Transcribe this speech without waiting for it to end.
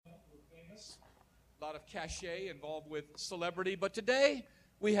a lot of cachet involved with celebrity, but today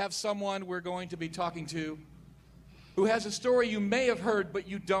we have someone we're going to be talking to who has a story you may have heard, but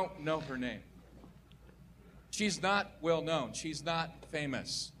you don't know her name. She's not well known. She's not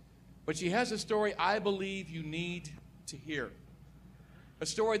famous. But she has a story I believe you need to hear. A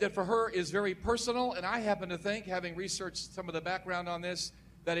story that for her is very personal, and I happen to think, having researched some of the background on this,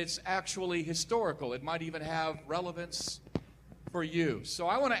 that it's actually historical. It might even have relevance for you. So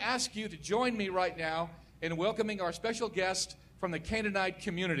I want to ask you to join me right now in welcoming our special guest from the Canaanite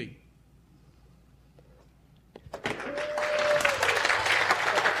community.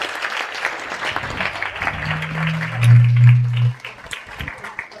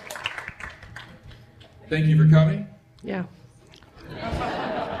 Thank you for coming. Yeah.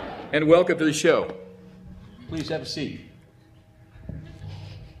 And welcome to the show. Please have a seat.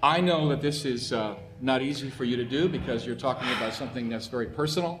 I know that this is not easy for you to do because you're talking about something that's very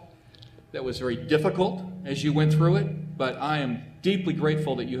personal, that was very difficult as you went through it, but I am deeply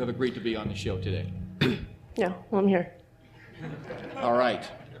grateful that you have agreed to be on the show today. Yeah, well, I'm here. All right.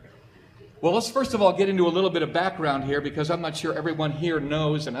 Well, let's first of all get into a little bit of background here because I'm not sure everyone here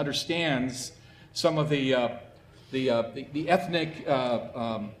knows and understands some of the ethnic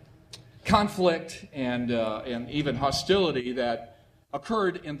conflict and even hostility that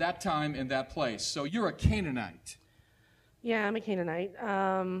occurred in that time in that place. So you're a Canaanite. Yeah, I'm a Canaanite.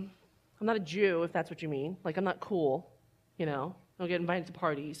 I'm not a Jew, if that's what you mean. Like, I'm not cool, you know. I don't get invited to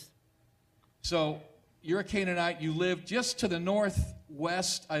parties. So you're a Canaanite. You live just to the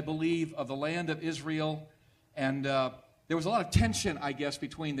northwest, I believe, of the land of Israel. And there was a lot of tension, I guess,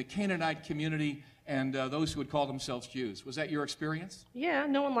 between the Canaanite community and those who would call themselves Jews. Was that your experience? Yeah,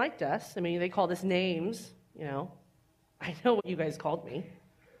 no one liked us. I mean, they called us names, you know. I know what you guys called me.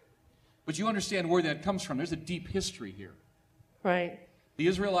 But you understand where that comes from. There's a deep history here. Right. The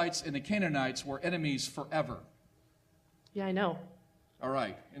Israelites and the Canaanites were enemies forever. Yeah, I know. All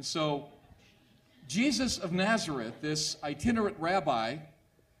right. And so Jesus of Nazareth, this itinerant rabbi,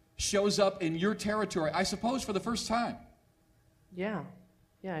 shows up in your territory, I suppose for the first time. Yeah.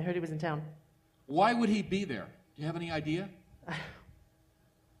 Yeah, I heard he was in town. Why would he be there? Do you have any idea?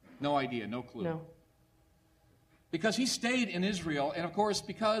 No idea, no clue. No. Because he stayed in Israel, and of course,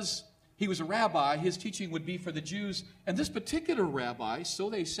 because he was a rabbi, his teaching would be for the Jews. And this particular rabbi, so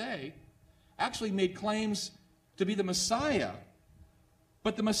they say, actually made claims to be the Messiah,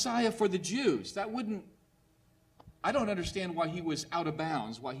 but the Messiah for the Jews. I don't understand why he was out of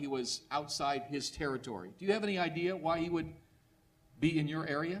bounds, why he was outside his territory. Do you have any idea why he would be in your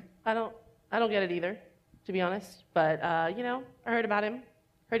area? I don't get it either, to be honest. But, you know, I heard about him.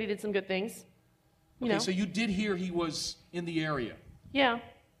 Heard he did some good things. Okay, so you did hear he was in the area. Yeah.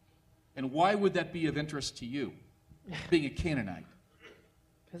 And why would that be of interest to you, being a Canaanite?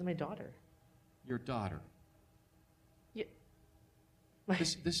 Because of my daughter. Your daughter. Yeah.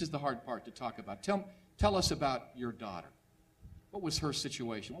 This is the hard part to talk about. Tell us about your daughter. What was her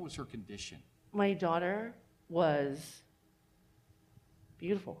situation? What was her condition? My daughter was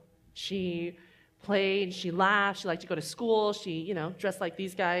beautiful. She played, she laughed, she liked to go to school, she, you know, dressed like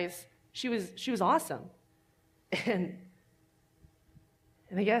these guys. She was awesome. And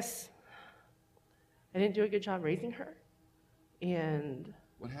I guess I didn't do a good job raising her. And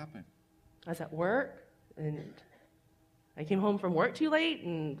what happened? I was at work, and I came home from work too late,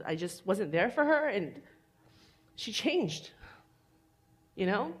 and I just wasn't there for her, and she changed. You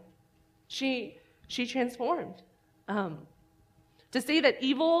know? She transformed. To say that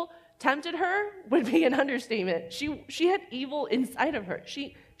evil tempted her would be an understatement. She had evil inside of her.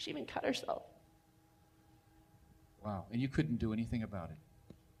 She even cut herself. Wow. And you couldn't do anything about it.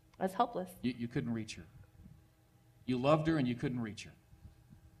 I was helpless. You couldn't reach her. You loved her and you couldn't reach her.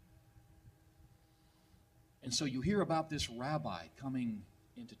 And so you hear about this rabbi coming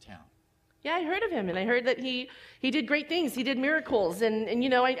into town. Yeah, I heard of him, and I heard that he did great things. He did miracles, and you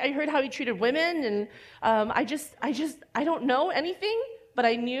know, I heard how he treated women, and I don't know anything, but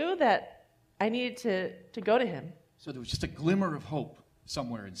I knew that I needed to go to him. So there was just a glimmer of hope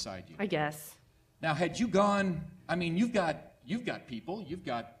somewhere inside you. I guess. Now, had you gone, I mean, you've got people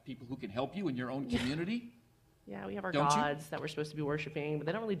who can help you in your own community. Yeah, we have our Don't gods you? that we're supposed to be worshiping, but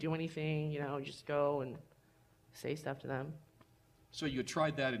they don't really do anything. You know, you just go and say stuff to them. So you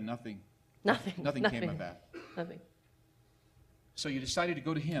tried that and nothing Nothing came of that. Nothing. So you decided to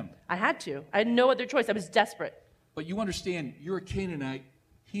go to him. I had to. I had no other choice. I was desperate. But you understand, you're a Canaanite,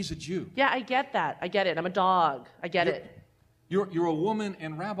 he's a Jew. Yeah, I get that. I get it. I'm a dog. I get it. You're a woman,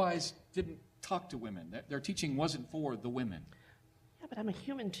 and rabbis didn't talk to women. Their teaching wasn't for the women. Yeah, but I'm a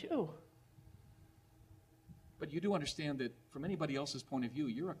human too. But you do understand that from anybody else's point of view,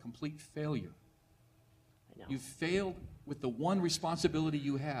 you're a complete failure. I know. You failed with the one responsibility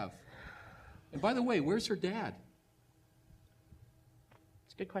you have. And by the way, where's her dad?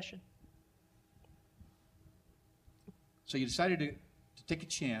 It's a good question. So you decided to take a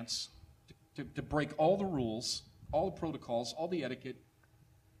chance, to break all the rules, all the protocols, all the etiquette,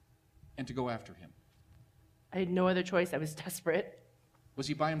 and to go after him. I had no other choice. I was desperate. Was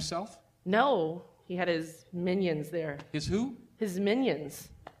he by himself? No, he had his minions there. His who? His minions.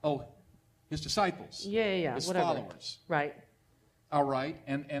 Oh, his disciples. Yeah, His whatever. followers. Right. All right.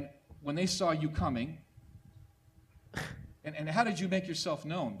 And when they saw you coming, and how did you make yourself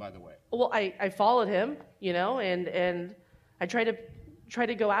known, by the way? Well, I followed him, and I tried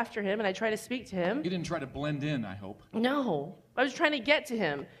to go after him, and I tried to speak to him. You didn't try to blend in, I hope. No, I was trying to get to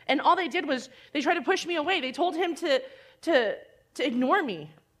him, and all they did was they tried to push me away. They told him to ignore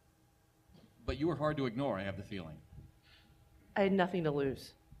me. But you were hard to ignore, I have the feeling. I had nothing to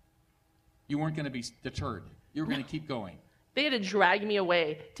lose. You weren't going to be deterred. You were going to keep going. They had to drag me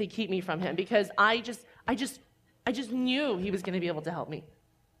away to keep me from him because I just knew he was going to be able to help me.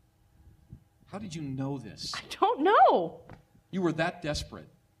 How did you know this? I don't know. You were that desperate.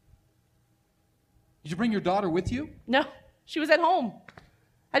 Did you bring your daughter with you? No, she was at home.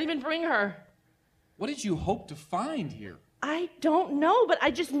 I didn't even bring her. What did you hope to find here? I don't know, but I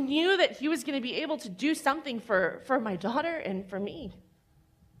just knew that he was going to be able to do something for my daughter and for me.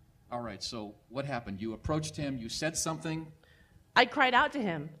 All right, so what happened? You approached him, you said something, I cried out to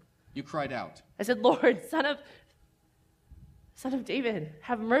him. you cried out. I said, Lord, son of David,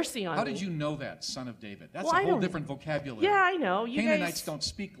 have mercy on me. How did you know that, son of David? That's Well, a I whole don't- different vocabulary. Yeah, I know. Canaanites don't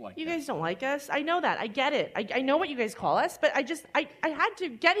speak like You that. guys don't like us. I know that. I get it. I know what you guys call us, but I had to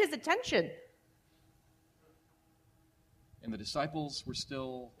get his attention. And the disciples were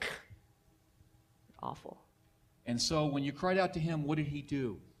still... Awful. And so when you cried out to him, what did he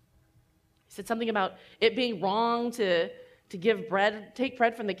do? He said something about it being wrong to give bread, take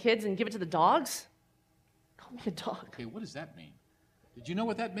bread from the kids and give it to the dogs. Call me a dog. Okay, what does that mean? Did you know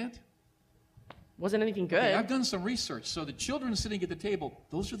what that meant? Wasn't anything good. Okay, I've done some research. So the children sitting at the table,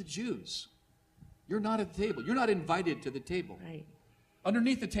 those are the Jews. You're not at the table. You're not invited to the table. Right.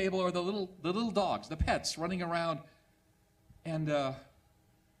 Underneath the table are the little dogs, the pets running around, and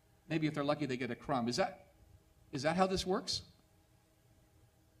maybe if they're lucky, they get a crumb. Is that how this works?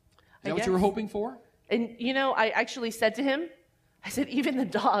 Is that what you were guess. hoping for? And, I actually said to him, I said, even the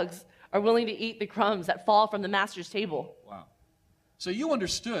dogs are willing to eat the crumbs that fall from the master's table. Wow. So you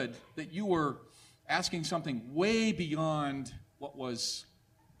understood that you were asking something way beyond what was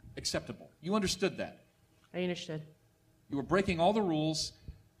acceptable. You understood that. I understood. You were breaking all the rules,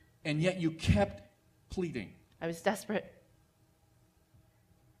 and yet you kept pleading. I was desperate.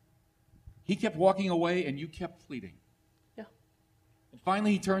 He kept walking away, and you kept pleading. Yeah. And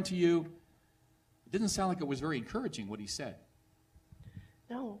finally, he turned to you. It didn't sound like it was very encouraging what he said.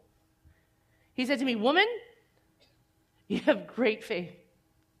 No. He said to me, woman, you have great faith.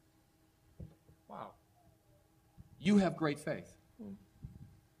 Wow. You have great faith.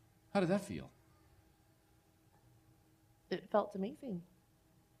 How did that feel? It felt amazing.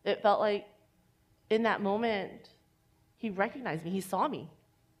 It felt like in that moment, he recognized me. He saw me.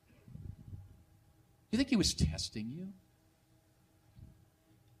 Do you think he was testing you?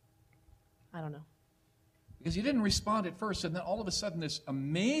 I don't know. Because you didn't respond at first, and then all of a sudden this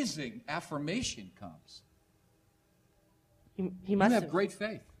amazing affirmation comes. He You must have great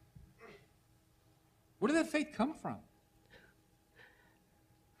faith. Where did that faith come from?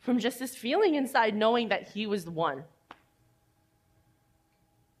 From just this feeling inside, knowing that he was the one.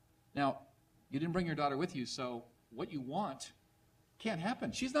 Now, you didn't bring your daughter with you, so what you want can't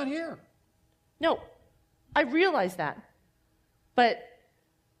happen. She's not here. No, I realized that. But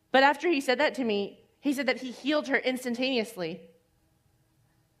after he said that to me, he said that he healed her instantaneously.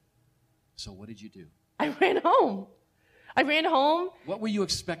 So what did you do? I ran home. I ran home. What were you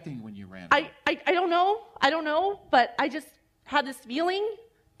expecting when you ran? I don't know. I don't know. But I just had this feeling,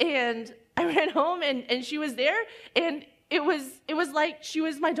 and I ran home, and she was there, and it was like she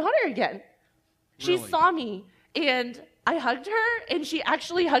was my daughter again. She Really? saw me, and I hugged her, and she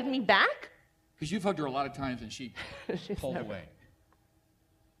actually hugged me back. Because you've hugged her a lot of times, and she She's pulled never- away.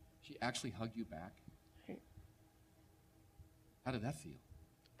 She actually hugged you back. How did that feel?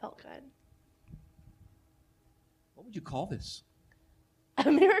 Felt good. What would you call this?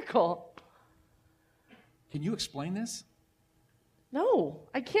 A miracle. Can you explain this? No,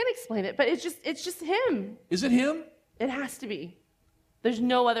 I can't explain it, but it's just him. Is it him? It has to be. There's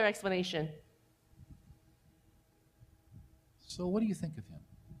no other explanation. So what do you think of him?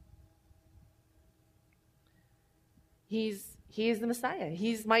 He is the Messiah.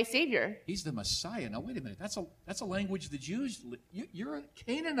 He's my Savior. He's the Messiah. Now, wait a minute. That's a language the Jews... You're a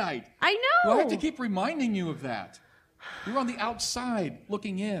Canaanite. I know. Do I have to keep reminding you of that? You're on the outside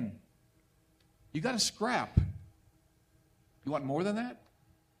looking in. You got to scrap. You want more than that?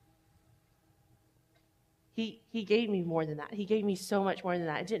 He gave me more than that. He gave me so much more than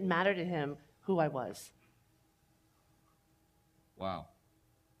that. It didn't matter to him who I was. Wow.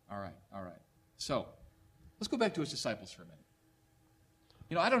 All right. So, let's go back to his disciples for a minute.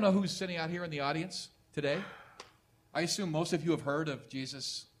 You know, I don't know who's sitting out here in the audience today. I assume most of you have heard of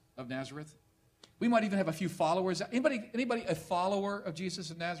Jesus of Nazareth. We might even have a few followers. Anybody a follower of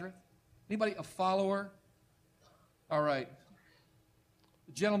Jesus of Nazareth? Anybody a follower? All right.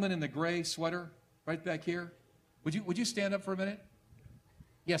 The gentleman in the gray sweater right back here. Would you stand up for a minute?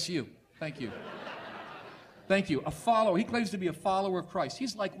 Yes, you. Thank you. Thank you. A follower. He claims to be a follower of Christ.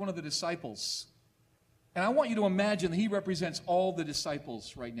 He's like one of the disciples. And I want you to imagine that he represents all the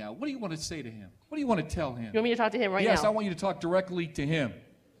disciples right now. What do you want to say to him? What do you want to tell him? You want me to talk to him right now? Yes, I want you to talk directly to him.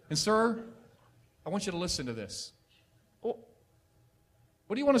 And sir, I want you to listen to this. Oh.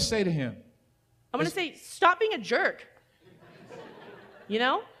 What do you want to say to him? I'm going to say, stop being a jerk. You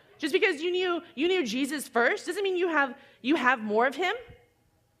know? Just because you knew Jesus first doesn't mean you have more of him.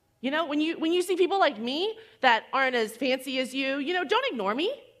 You know, when you see people like me that aren't as fancy as you, don't ignore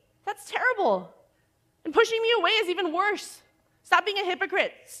me. That's terrible. And pushing me away is even worse. Stop being a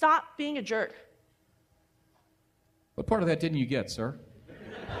hypocrite. Stop being a jerk. What part of that didn't you get, sir?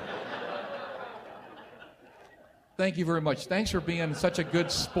 Thank you very much. Thanks for being such a good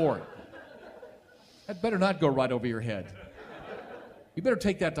sport. That better not go right over your head. You better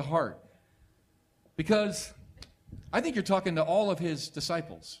take that to heart. Because I think you're talking to all of his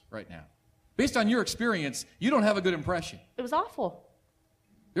disciples right now. Based on your experience, you don't have a good impression. It was awful.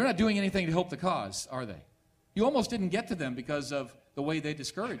 They're not doing anything to help the cause, are they? You almost didn't get to them because of the way they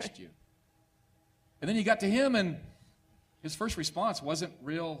discouraged you. And then you got to him, and his first response wasn't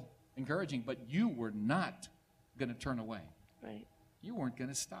real encouraging, but you were not going to turn away. Right. You weren't going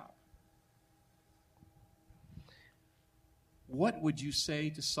to stop. What would you say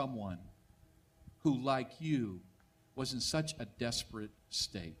to someone who, like you, was in such a desperate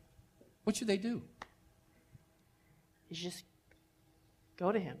state? What should they do? You just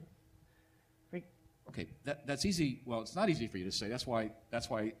go to him. Okay, that's easy. Well, it's not easy for you to say. That's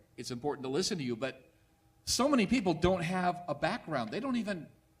why it's important to listen to you. But so many people don't have a background. They don't even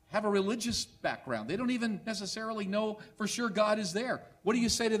have a religious background. They don't even necessarily know for sure God is there. What do you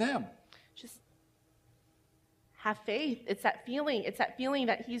say to them? Just have faith. It's that feeling. It's that feeling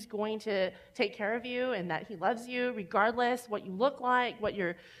that he's going to take care of you and that he loves you regardless what you look like,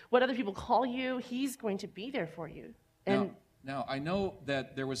 what other people call you. He's going to be there for you. And Now, I know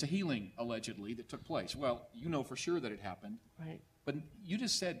that there was a healing, allegedly, that took place. Well, you know for sure that it happened. Right. But you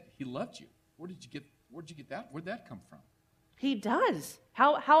just said he loved you. Where'd you get that? Where'd that come from? He does.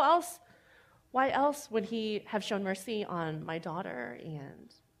 How else? Why else would he have shown mercy on my daughter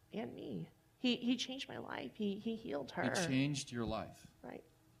and me? He changed my life. He healed her. He changed your life. Right.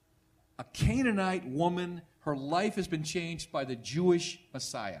 A Canaanite woman, her life has been changed by the Jewish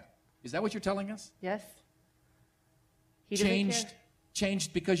Messiah. Is that what you're telling us? Yes.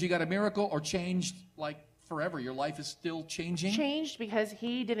 Changed because you got a miracle, or changed like forever? Your life is still changing? Changed because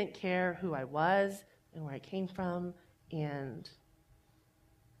he didn't care who I was and where I came from, and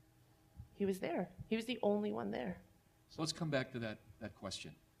he was there. He was the only one there. So let's come back to that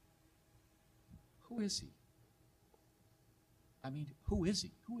question. Who is he? I mean, who is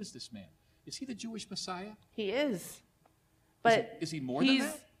he? Who is this man? Is he the Jewish Messiah? He is. But is he more than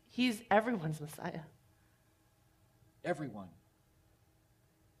that? He's everyone's Messiah. Everyone.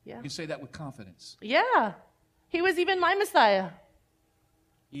 Yeah. You say that with confidence. Yeah. He was even my Messiah.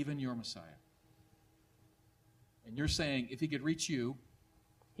 Even your Messiah. And you're saying if he could reach you,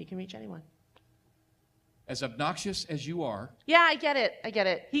 he can reach anyone. As obnoxious as you are. Yeah, I get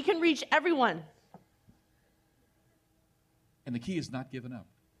it. He can reach everyone. And the key is not giving up.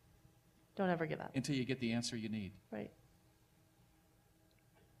 Don't ever give up. Until you get the answer you need. Right.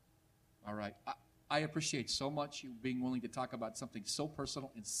 All right. I appreciate so much you being willing to talk about something so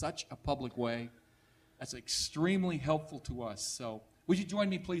personal in such a public way. That's extremely helpful to us. So would you join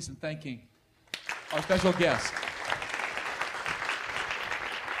me, please, in thanking our special guest?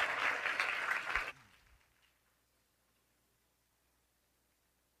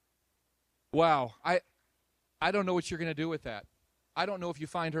 Wow. I don't know what you're going to do with that. I don't know if you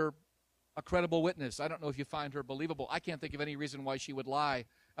find her a credible witness. I don't know if you find her believable. I can't think of any reason why she would lie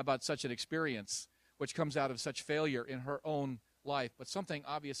about such an experience, which comes out of such failure in her own life. But something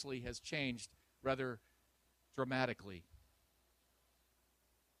obviously has changed rather dramatically.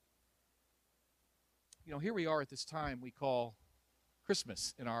 here we are at this time we call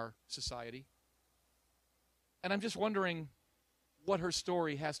Christmas in our society. And I'm just wondering what her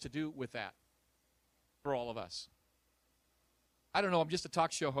story has to do with that for all of us. I don't know, I'm just a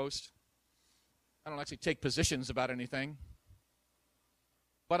talk show host. I don't actually take positions about anything.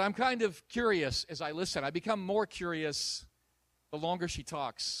 But I'm kind of curious as I listen. I become more curious the longer she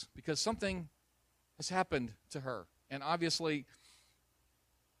talks because something has happened to her. And obviously,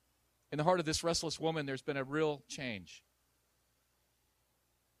 in the heart of this restless woman, there's been a real change.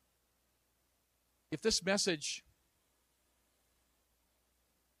 If this message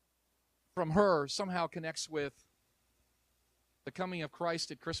from her somehow connects with the coming of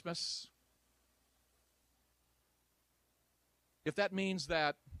Christ at Christmas, if that means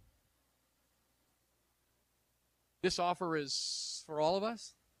that this offer is for all of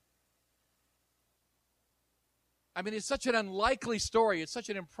us, I mean, it's such an unlikely story. It's such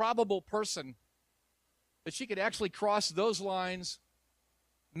an improbable person that she could actually cross those lines,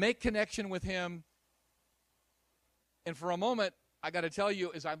 make connection with him. And for a moment, I got to tell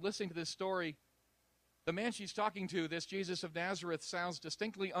you, as I'm listening to this story, the man she's talking to, this Jesus of Nazareth, sounds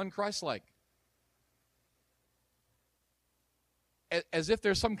distinctly un-Christ-like. As if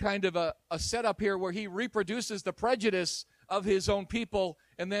there's some kind of a setup here where he reproduces the prejudice of his own people,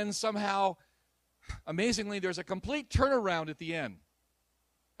 and then somehow, amazingly, there's a complete turnaround at the end.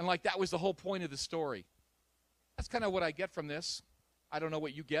 And like that was the whole point of the story. That's kind of what I get from this. I don't know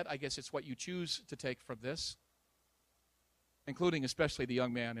what you get. I guess it's what you choose to take from this, including especially the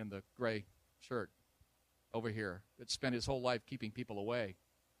young man in the gray shirt over here that spent his whole life keeping people away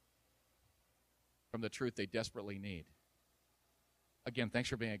from the truth they desperately need. Again, thanks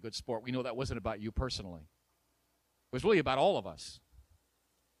for being a good sport. We know that wasn't about you personally. It was really about all of us.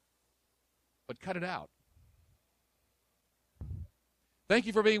 But cut it out. Thank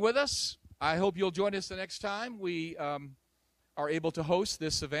you for being with us. I hope you'll join us the next time we are able to host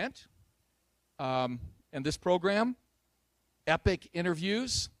this event and this program, Epic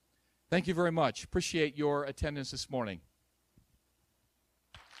Interviews. Thank you very much. Appreciate your attendance this morning.